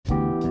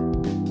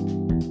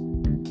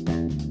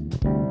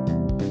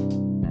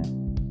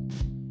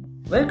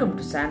Welcome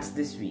to Science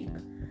This Week.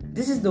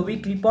 This is the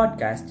weekly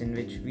podcast in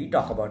which we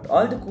talk about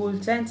all the cool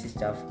sciencey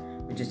stuff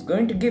which is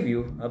going to give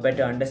you a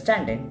better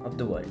understanding of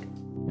the world.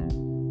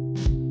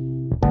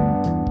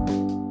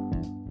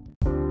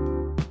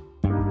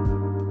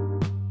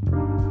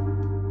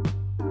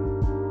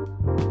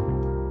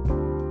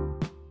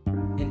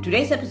 In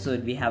today's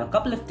episode, we have a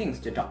couple of things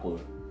to talk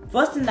over.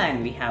 First in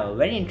line, we have a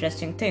very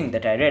interesting thing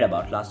that I read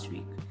about last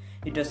week.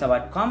 It was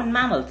about common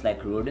mammals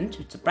like rodents,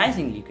 which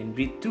surprisingly can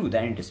breathe through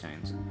their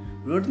intestines.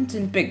 Rodents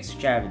and pigs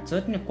share with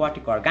certain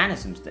aquatic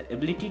organisms the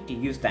ability to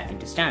use their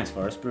intestines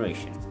for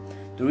respiration.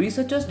 The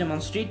researchers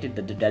demonstrated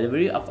that the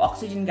delivery of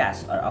oxygen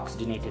gas or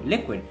oxygenated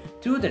liquid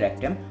through the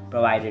rectum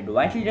provided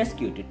vital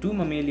rescue to two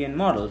mammalian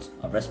models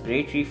of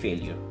respiratory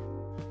failure.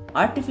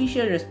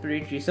 Artificial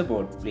respiratory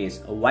support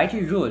plays a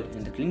vital role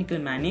in the clinical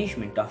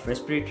management of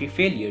respiratory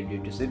failure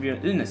due to severe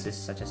illnesses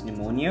such as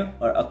pneumonia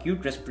or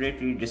acute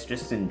respiratory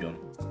distress syndrome.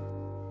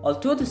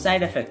 Although the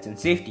side effects and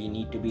safety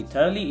need to be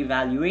thoroughly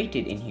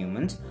evaluated in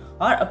humans,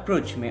 our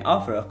approach may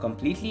offer a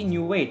completely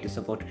new way to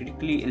support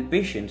critically ill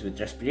patients with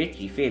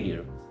respiratory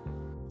failure.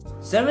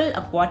 Several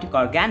aquatic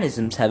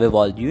organisms have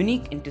evolved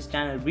unique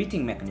intestinal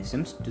breathing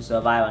mechanisms to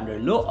survive under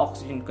low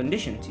oxygen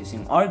conditions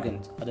using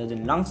organs other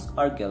than lungs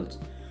or gills.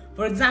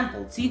 For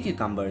example, sea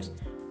cucumbers,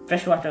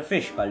 freshwater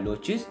fish called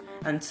loaches,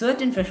 and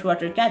certain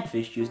freshwater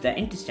catfish use their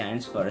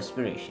intestines for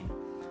respiration.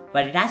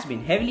 But it has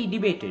been heavily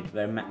debated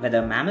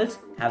whether mammals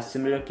have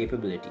similar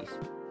capabilities.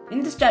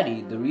 In the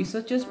study, the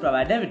researchers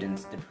provide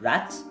evidence that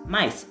rats,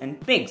 mice, and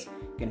pigs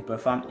can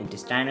perform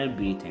intestinal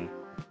breathing.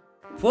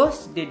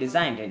 First, they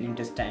designed an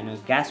intestinal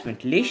gas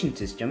ventilation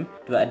system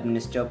to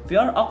administer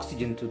pure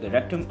oxygen through the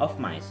rectum of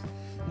mice.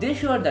 They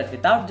showed that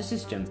without the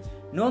system,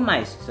 no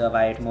mice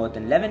survived more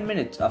than 11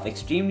 minutes of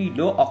extremely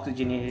low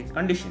oxygenated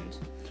conditions.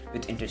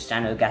 With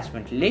intestinal gas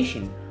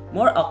ventilation,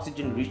 more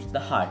oxygen reached the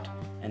heart,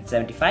 and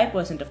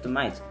 75% of the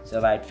mice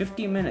survived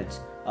 50 minutes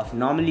of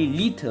normally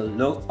lethal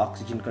low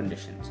oxygen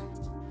conditions.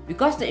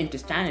 Because the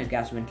intestinal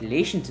gas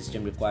ventilation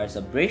system requires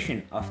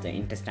abrasion of the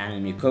intestinal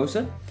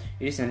mucosa,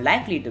 it is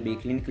unlikely to be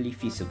clinically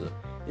feasible,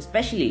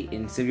 especially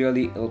in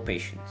severely ill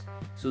patients.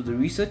 So the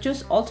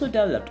researchers also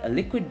developed a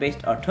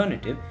liquid-based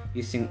alternative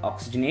using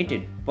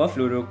oxygenated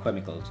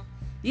perfluorochemicals.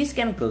 These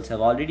chemicals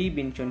have already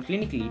been shown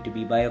clinically to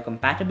be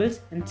biocompatible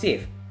and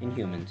safe in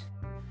humans.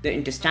 The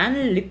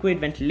intestinal liquid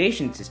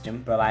ventilation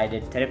system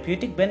provided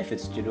therapeutic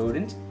benefits to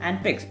rodents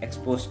and pigs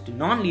exposed to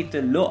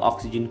non-lethal low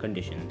oxygen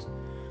conditions.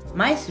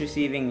 Mice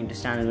receiving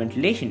intestinal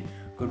ventilation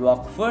could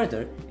walk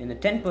further in a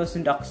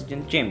 10%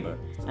 oxygen chamber,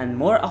 and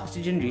more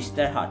oxygen reached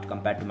their heart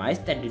compared to mice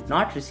that did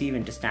not receive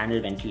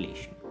intestinal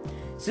ventilation.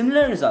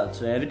 Similar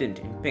results were evident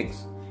in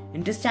pigs.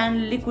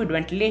 Intestinal liquid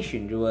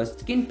ventilation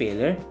reversed skin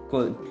pallor,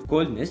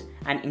 coldness,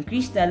 and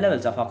increased their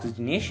levels of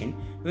oxygenation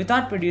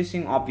without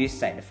producing obvious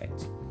side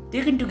effects.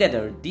 Taken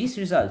together, these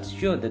results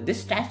show that this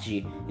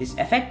strategy is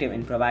effective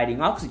in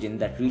providing oxygen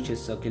that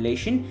reaches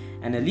circulation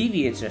and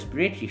alleviates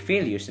respiratory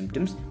failure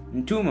symptoms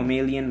in two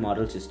mammalian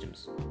model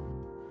systems.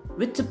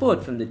 With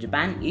support from the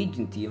Japan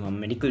Agency for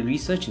Medical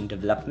Research and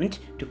Development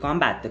to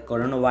combat the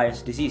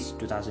coronavirus disease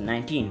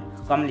 2019,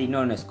 commonly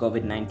known as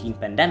COVID-19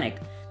 pandemic,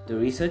 the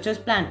researchers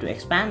plan to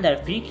expand their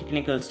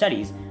preclinical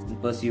studies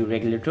and pursue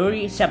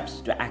regulatory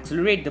steps to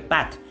accelerate the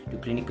path to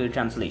clinical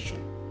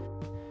translation.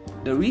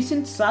 The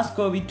recent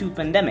SARS-CoV-2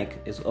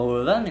 pandemic is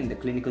overwhelming the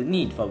clinical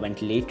need for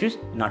ventilators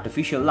and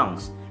artificial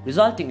lungs,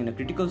 resulting in a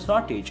critical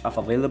shortage of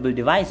available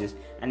devices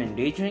and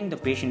endangering the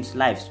patients'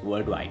 lives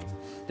worldwide.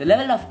 The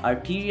level of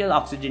arterial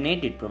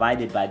oxygenated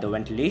provided by the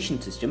ventilation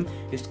system,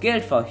 if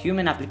scaled for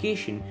human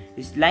application,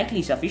 is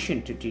likely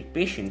sufficient to treat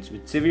patients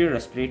with severe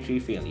respiratory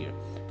failure,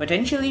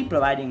 potentially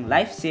providing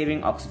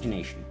life-saving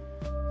oxygenation.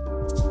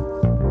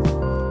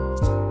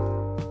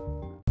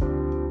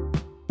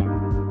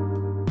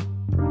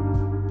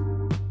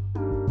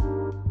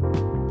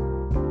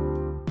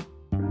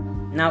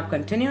 Now,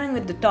 continuing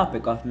with the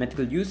topic of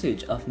medical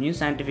usage of new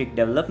scientific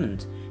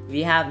developments,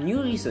 we have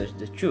new research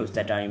that shows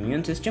that our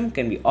immune system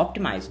can be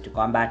optimized to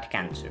combat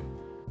cancer.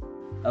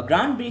 A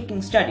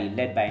groundbreaking study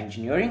led by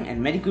engineering and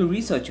medical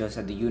researchers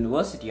at the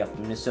University of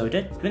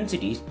Minnesota Twin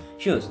Cities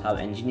shows how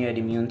engineered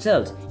immune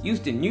cells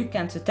used in new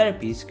cancer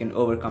therapies can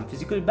overcome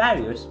physical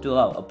barriers to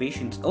allow a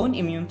patient's own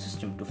immune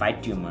system to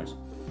fight tumors.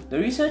 The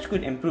research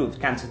could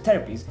improve cancer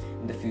therapies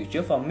in the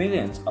future for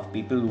millions of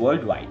people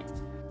worldwide.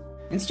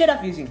 Instead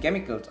of using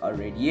chemicals or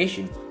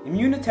radiation,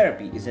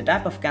 immunotherapy is a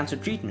type of cancer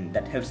treatment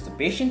that helps the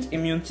patient's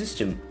immune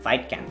system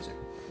fight cancer.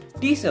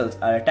 T cells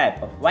are a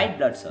type of white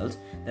blood cells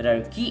that are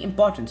of key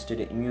importance to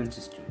the immune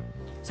system.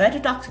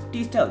 Cytotoxic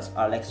T cells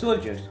are like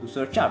soldiers who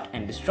search out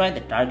and destroy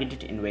the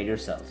targeted invader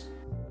cells.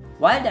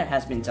 While there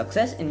has been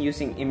success in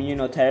using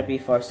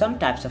immunotherapy for some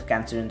types of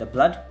cancer in the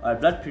blood or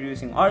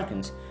blood-producing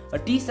organs, a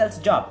T cell's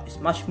job is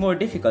much more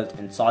difficult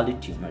in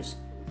solid tumors.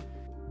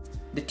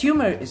 The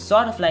tumor is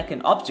sort of like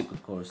an obstacle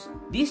course.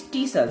 These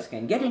T cells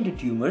can get into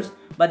tumors,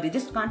 but they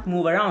just can't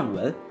move around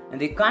well,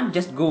 and they can't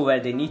just go where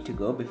they need to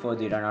go before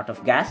they run out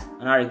of gas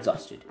and are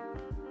exhausted.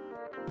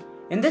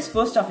 In this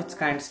first of its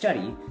kind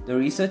study, the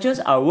researchers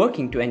are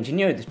working to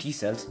engineer the T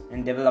cells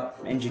and develop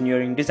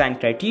engineering design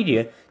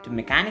criteria to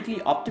mechanically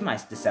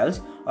optimize the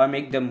cells or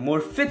make them more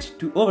fit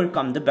to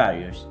overcome the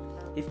barriers.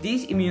 If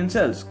these immune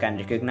cells can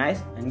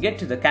recognize and get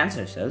to the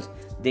cancer cells,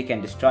 they can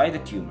destroy the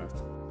tumor.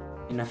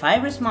 In a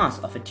fibrous mass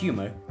of a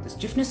tumor, the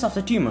stiffness of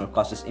the tumor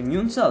causes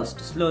immune cells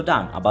to slow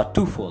down about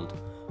twofold,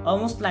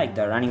 almost like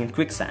they're running in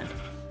quicksand.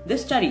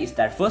 This study is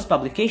their first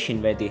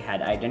publication where they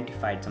had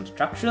identified some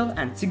structural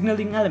and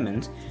signaling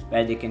elements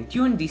where they can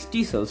tune these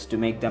T cells to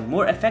make them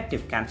more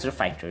effective cancer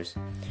fighters.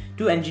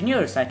 To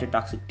engineer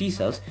cytotoxic T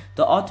cells,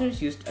 the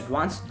authors used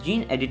advanced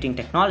gene editing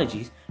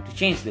technologies to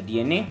change the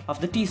DNA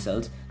of the T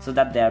cells so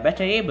that they are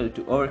better able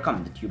to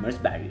overcome the tumor's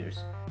barriers.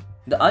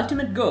 The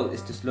ultimate goal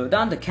is to slow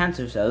down the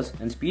cancer cells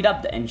and speed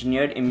up the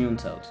engineered immune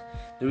cells.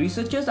 The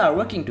researchers are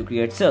working to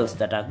create cells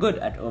that are good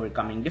at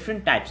overcoming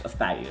different types of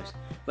barriers.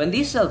 When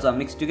these cells are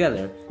mixed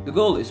together, the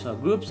goal is for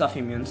groups of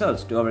immune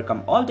cells to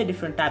overcome all the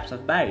different types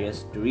of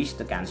barriers to reach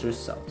the cancerous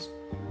cells.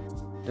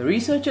 The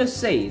researchers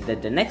say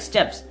that the next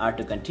steps are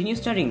to continue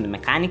studying the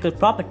mechanical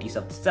properties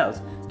of the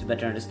cells to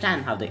better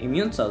understand how the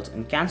immune cells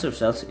and cancer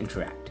cells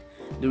interact.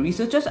 The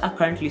researchers are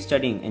currently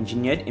studying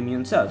engineered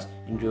immune cells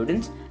in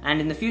rodents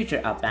and in the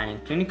future are planning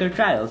clinical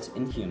trials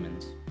in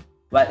humans.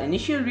 While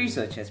initial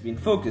research has been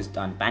focused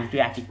on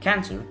pancreatic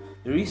cancer,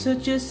 the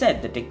researchers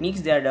said the techniques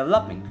they are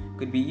developing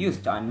could be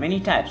used on many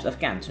types of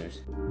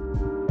cancers.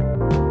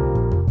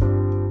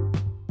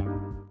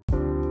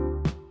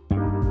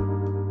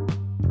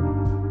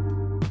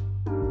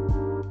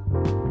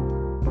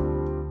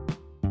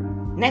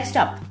 Next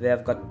up, we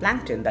have got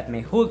plankton that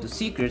may hold the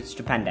secrets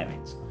to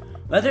pandemics.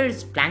 Whether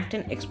it's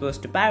plankton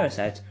exposed to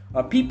parasites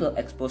or people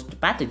exposed to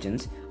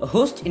pathogens, a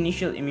host's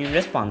initial immune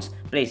response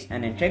plays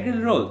an integral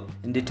role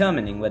in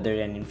determining whether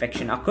an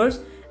infection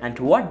occurs and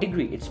to what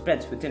degree it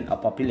spreads within a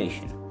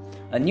population.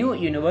 A new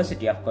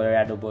University of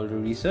Colorado Boulder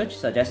research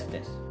suggests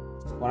this.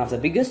 One of the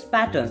biggest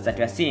patterns that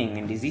we are seeing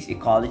in disease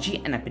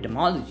ecology and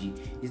epidemiology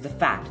is the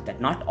fact that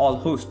not all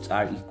hosts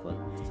are equal.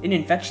 In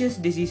infectious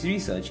disease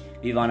research,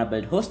 we want to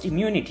build host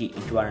immunity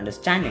into our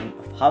understanding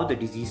of how the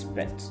disease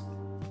spreads.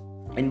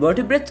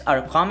 Invertebrates are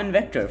a common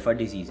vector for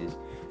diseases,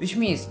 which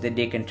means that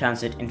they can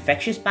transmit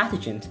infectious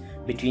pathogens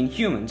between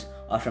humans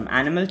or from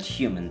animal to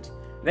humans.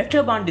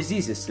 Vector-borne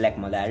diseases like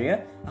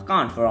malaria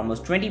account for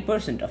almost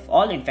 20% of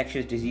all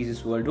infectious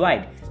diseases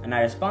worldwide and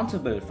are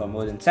responsible for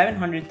more than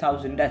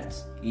 700,000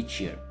 deaths each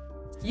year.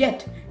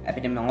 Yet,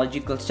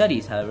 epidemiological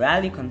studies have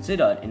rarely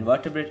considered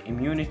invertebrate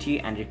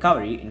immunity and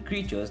recovery in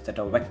creatures that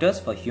are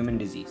vectors for human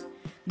disease.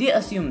 They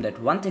assume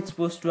that once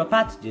exposed to a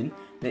pathogen,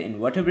 the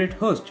invertebrate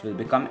host will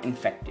become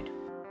infected.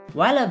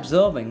 While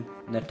observing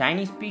the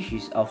tiny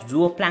species of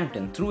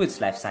zooplankton through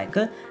its life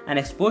cycle and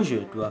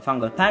exposure to a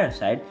fungal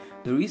parasite,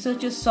 the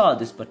researchers saw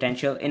this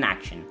potential in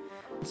action.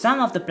 Some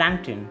of the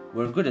plankton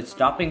were good at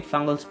stopping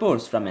fungal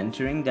spores from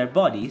entering their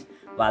bodies,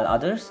 while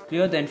others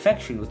cleared the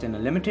infection within a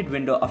limited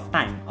window of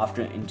time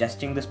after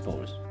ingesting the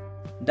spores.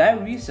 Their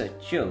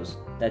research shows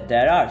that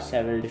there are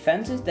several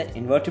defenses that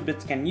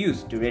invertebrates can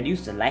use to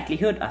reduce the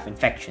likelihood of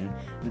infection,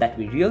 and that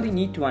we really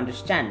need to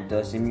understand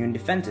those immune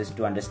defenses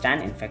to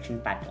understand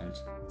infection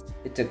patterns.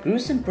 It's a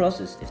gruesome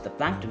process if the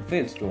plankton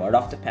fails to ward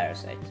off the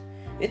parasites.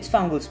 Its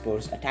fungal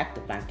spores attack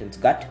the plankton's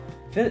gut,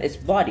 fill its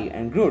body,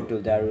 and grow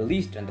till they are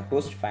released and the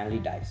host finally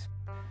dies.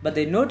 But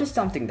they noticed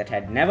something that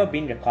had never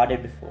been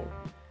recorded before.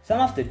 Some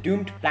of the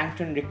doomed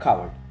plankton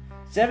recovered.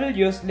 Several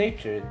years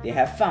later, they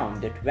have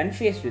found that when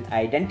faced with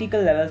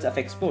identical levels of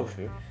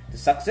exposure, the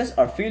success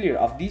or failure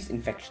of these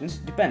infections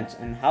depends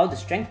on how the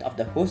strength of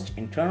the host's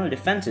internal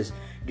defenses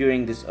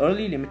during this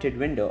early limited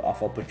window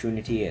of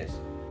opportunity is.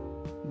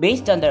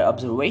 Based on their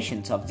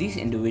observations of these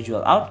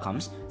individual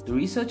outcomes, the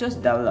researchers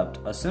developed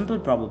a simple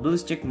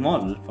probabilistic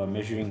model for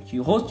measuring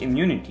host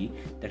immunity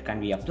that can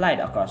be applied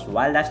across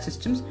wildlife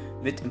systems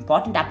with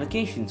important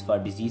applications for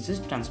diseases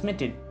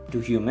transmitted to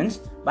humans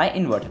by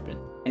invertebrates.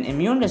 When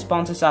immune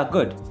responses are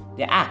good,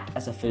 they act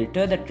as a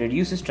filter that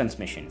reduces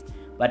transmission.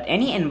 But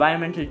any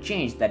environmental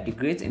change that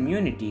degrades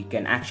immunity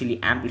can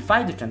actually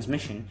amplify the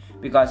transmission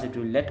because it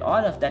will let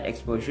all of that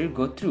exposure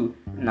go through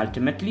and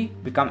ultimately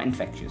become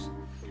infectious.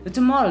 It's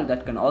a model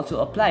that can also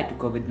apply to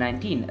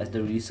COVID-19, as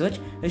the research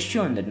has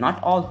shown that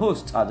not all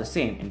hosts are the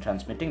same in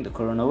transmitting the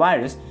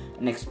coronavirus,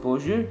 and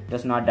exposure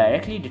does not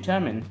directly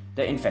determine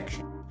the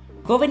infection.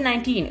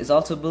 COVID-19 is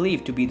also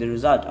believed to be the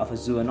result of a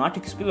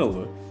zoonotic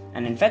spillover,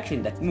 an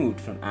infection that moved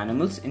from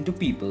animals into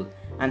people,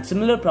 and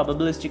similar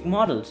probabilistic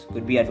models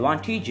could be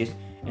advantageous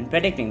in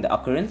predicting the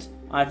occurrence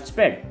or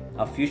spread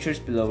of future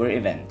spillover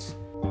events.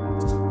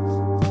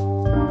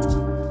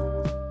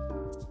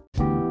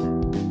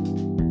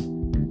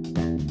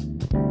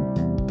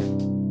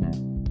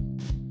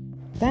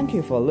 Thank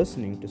you for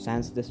listening to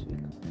Science This Week.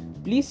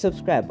 Please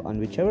subscribe on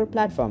whichever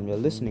platform you're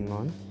listening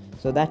on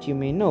so that you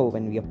may know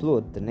when we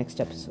upload the next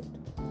episode.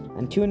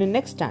 And tune in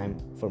next time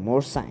for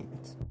more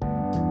science.